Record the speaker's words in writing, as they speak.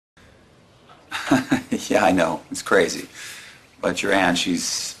Yeah, I know. It's crazy. But your aunt,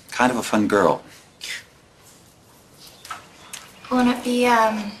 she's kind of a fun girl. Won't it be,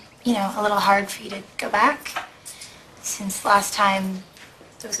 a little hard for you to go back? Since last time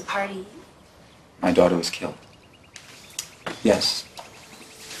there was a party. My daughter was killed. Yes.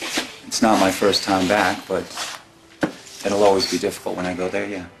 It's not my first time back, but it'll always be difficult when I go there,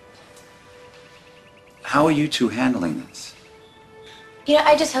 yeah. How are you two handling this?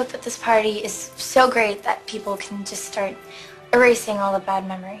 I just hope that this party is so great that people can just start erasing all the bad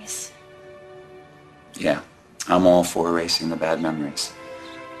memories. Yeah, I'm all for erasing the bad memories.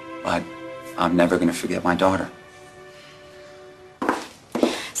 But I'm never going to forget my daughter.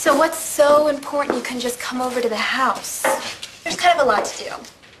 So what's so important you can just come over to the house? There's kind of a lot to do.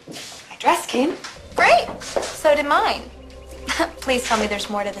 My dress came. Great. So did mine. Please tell me there's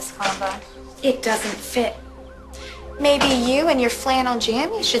more to this combo. It doesn't fit. Maybe you and your flannel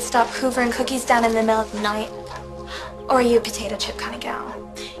jammies should stop hoovering cookies down in the middle of the night. Or are you a potato chip kind of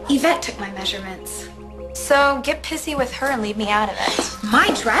gal? Yvette took my measurements. So get pissy with her and leave me out of it. My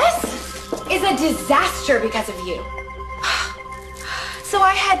dress is a disaster because of you. So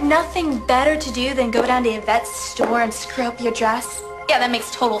I had nothing better to do than go down to Yvette's store and screw up your dress? Yeah, that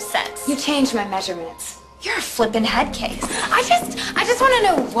makes total sense. You changed my measurements. You're a flippin' head case. I just want to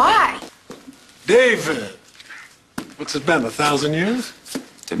know why. David! What's it been, 1,000 years?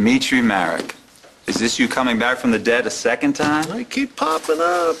 Dmitri Marek. Is this you coming back from the dead a second time? I keep popping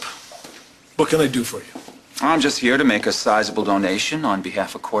up. What can I do for you? I'm just here to make a sizable donation on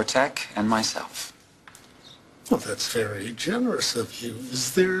behalf of Cortec and myself. Well, that's very generous of you.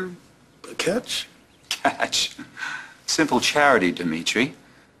 Is there a catch? Catch? Simple charity, Dmitri.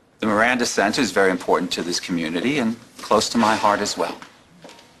 The Miranda Center is very important to this community and close to my heart as well.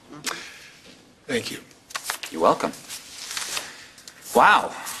 Thank you. You're welcome.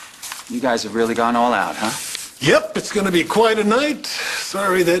 Wow. You guys have really gone all out, huh? Yep, it's going to be quite a night.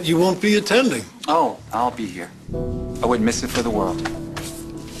 Sorry that you won't be attending. Oh, I'll be here. I wouldn't miss it for the world.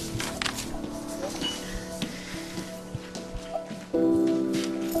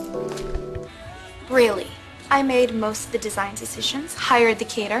 Really? I made most of the design decisions, hired the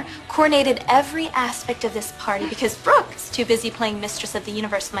caterer, coordinated every aspect of this party because Brooke is too busy playing Mistress of the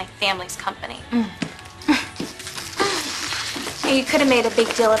Universe in my family's company. You could have made a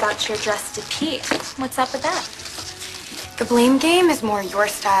big deal about your dress to Pete. What's up with that? The blame game is more your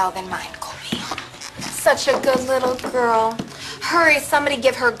style than mine, Colby. Such a good little girl. Hurry, somebody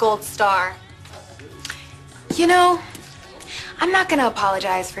give her a gold star. I'm not going to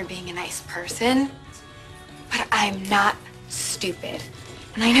apologize for being a nice person, but I'm not stupid.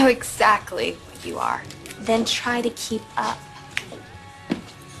 And I know exactly what you are. Then try to keep up.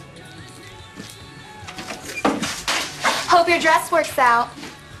 Hope your dress works out.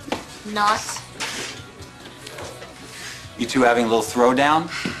 Not. You two having a little throwdown?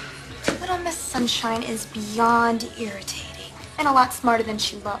 Little Miss Sunshine is beyond irritating and a lot smarter than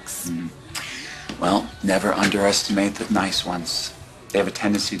she looks. Well, never underestimate the nice ones. They have a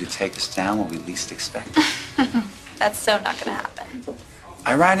tendency to take us down when we least expect it. That's so not gonna happen.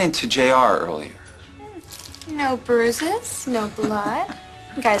 I ran into JR earlier. No bruises, no blood.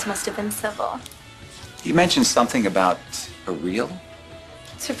 You guys must have been civil. He mentioned something about a reel.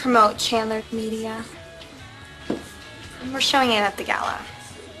 To promote Chandler Media. We're showing it at the gala.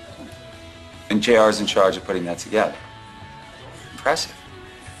 And JR's in charge of putting that together. Impressive.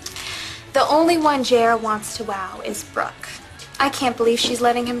 The only one JR wants to wow is Brooke. I can't believe she's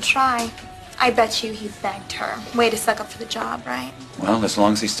letting him try. I bet you he begged her. Way to suck up for the job, right? Well, as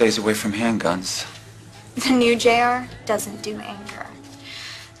long as he stays away from handguns. The new JR doesn't do anger.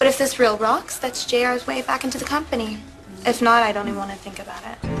 But if this reel rocks, that's JR's way back into the company. If not, I don't even want to think about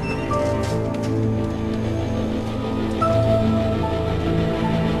it.